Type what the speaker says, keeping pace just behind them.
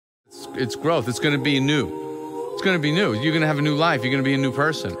it's growth. It's going to be new. It's going to be new. You're going to have a new life. You're going to be a new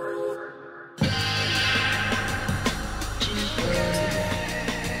person.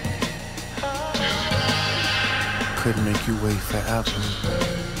 Couldn't make you wait forever,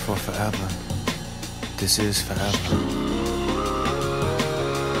 for forever. This is forever.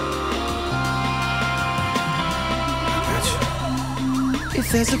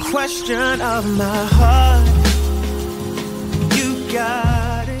 If there's a question of my heart, you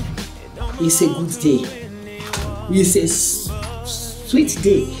got it. It's a good day. It's a sweet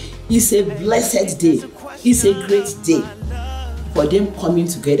day. It's a blessed day. It's a great day for them coming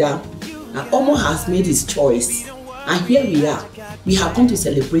together. And Omo has made his choice. And here we are. We have come to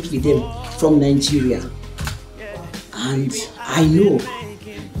celebrate with them from Nigeria. And I know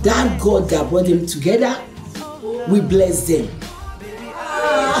that God that brought them together will bless them.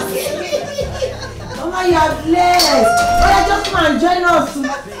 Mama, you are blessed. Oh, just come and join us.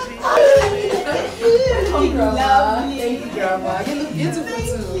 Thank you, Grandma. Thank you, Grandma. You look beautiful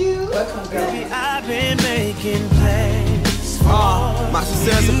too. Thank you. Welcome, Grandma. I've been making plans. My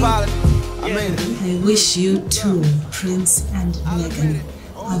sincere apology. I wish you two, Prince and Meghan,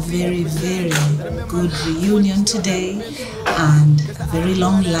 a very, very good reunion today and a very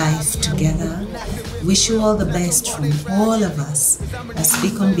long life together. Wish you all the best from all of us. I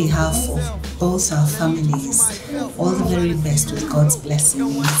speak on behalf of both our families. All the very best with God's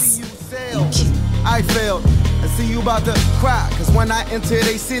blessings. Thank you. I failed. I see you about to cry, cause when I enter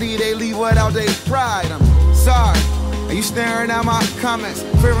their city, they leave without their pride. I'm sorry. Are you staring at my comments?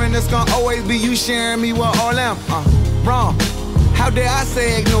 Fearing it's gonna always be you sharing me with all them. Wrong. How dare I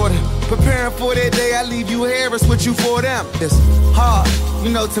say ignore them? Preparing for that day, I leave you here, it's what you for them. It's hard,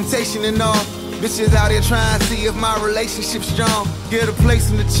 you know, temptation and all. Bitches out here trying to see if my relationship's strong. Get a place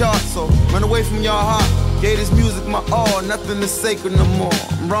in the chart, so run away from your heart. Gave this music my all, nothing is sacred no more.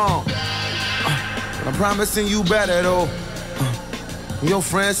 I'm wrong, but I'm promising you better though. Your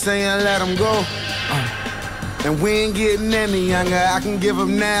friends saying let them go. And we ain't getting any younger. I can give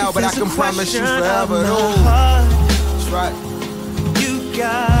them now, but I can promise you forever. That's right. You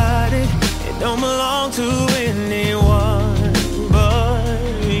got it. It don't belong to anyone but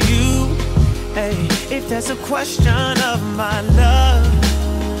you. Hey, if that's a question of my love,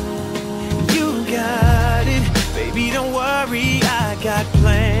 you got it. Baby, don't worry, I got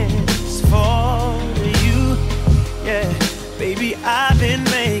plans for you. Yeah, baby, I've been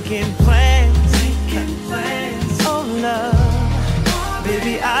making plans. Oh love,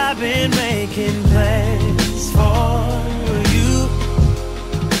 baby, I've been making plans for you.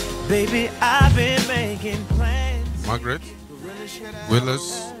 Baby, I've been making plans. Margaret,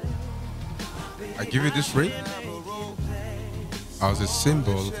 Willis, I give you this ring as a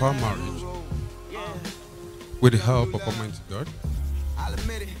symbol of our marriage. With the help of Almighty God,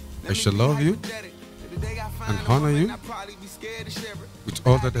 I shall love you and honor you with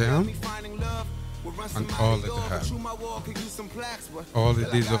all that I am and all that I have, all the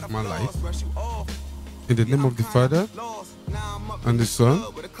days of my life. In the name of the Father, and the Son,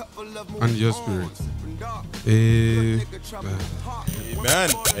 and your Spirit. Amen. Amen.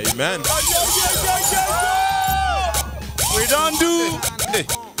 Amen. We don't do.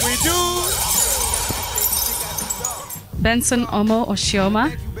 We do. Benson Omo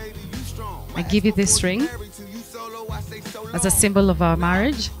Oshioma, I give you this ring as a symbol of our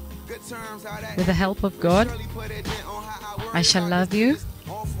marriage. With the help of God, I shall love you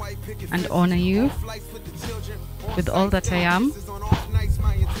and honor you with all that I am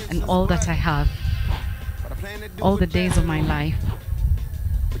and all that I have, all the days of my life.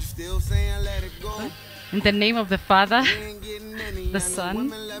 In the name of the Father, the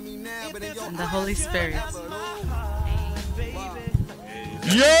Son, and the Holy Spirit.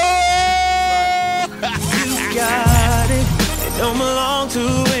 Yeah! You got it. It don't belong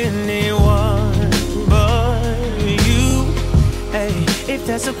to anyone but you. Hey, if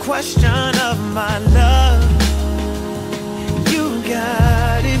that's a question of my love, you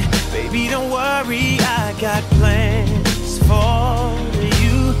got it. Baby, don't worry, I got plans for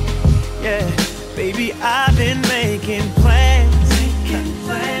you. Yeah, baby, I've been making plans.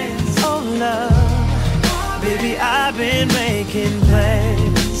 Oh love, baby, I've been making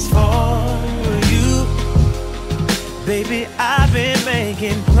plans for you. Baby, I've been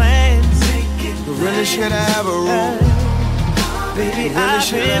making plans. Really should I have a rule? Baby, really I've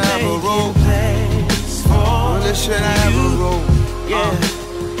should been I have a rule? making plans for Really should I have a rule? Yeah.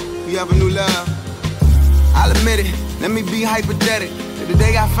 You have a new love. I'll admit it. Let me be hypothetical. The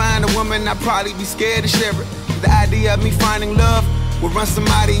day I find a woman, I'd probably be scared to share it. The idea of me finding love would run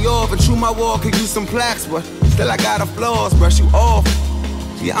somebody off. And true, my wall could use some plaques, but still I got her flaws. Brush you off.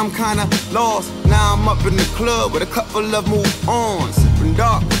 Yeah, I'm kinda lost. Now I'm up in the club with a couple of move-ons. Sipping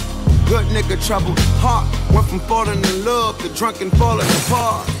dark, good nigga, troubled heart. Went from falling in love to drunk and falling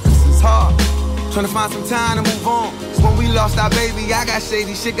apart. This is hard, trying to find some time to move on. So when we lost our baby, I got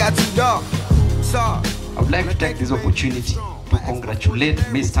shady, shit got too dark. Sorry. I would like to take this opportunity to congratulate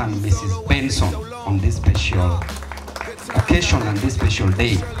Mr. and Mrs. Benson on this special occasion and this special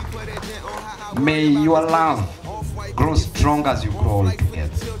day. May your love grow strong as you grow all together.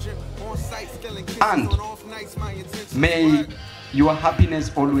 And may your happiness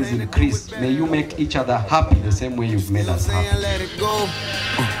always increase. May you make each other happy the same way you've made us happy.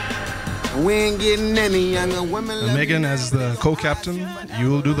 We ain't getting any younger women. Megan, as the co-captain,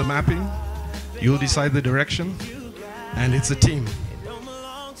 you'll do the mapping, you'll decide the direction, and it's a team.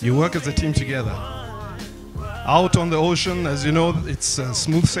 You work as a team together. Out on the ocean, as you know, it's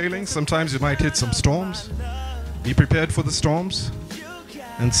smooth sailing. Sometimes you might hit some storms. Be prepared for the storms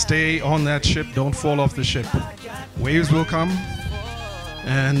and stay on that ship. Don't fall off the ship. Waves will come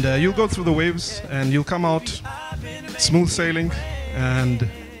and you'll go through the waves and you'll come out smooth sailing and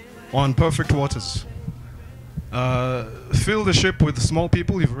on perfect waters. Fill the ship with small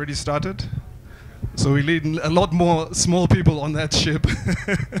people. You've already started. So we need a lot more small people on that ship.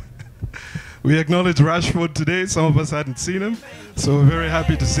 We acknowledge Rashford today. Some of us hadn't seen him, so we're very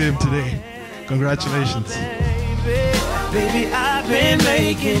happy to see him today. Congratulations. Baby, I've been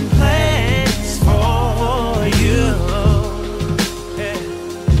making plans for you.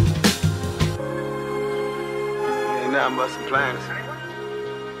 Ain't nothing but some plans.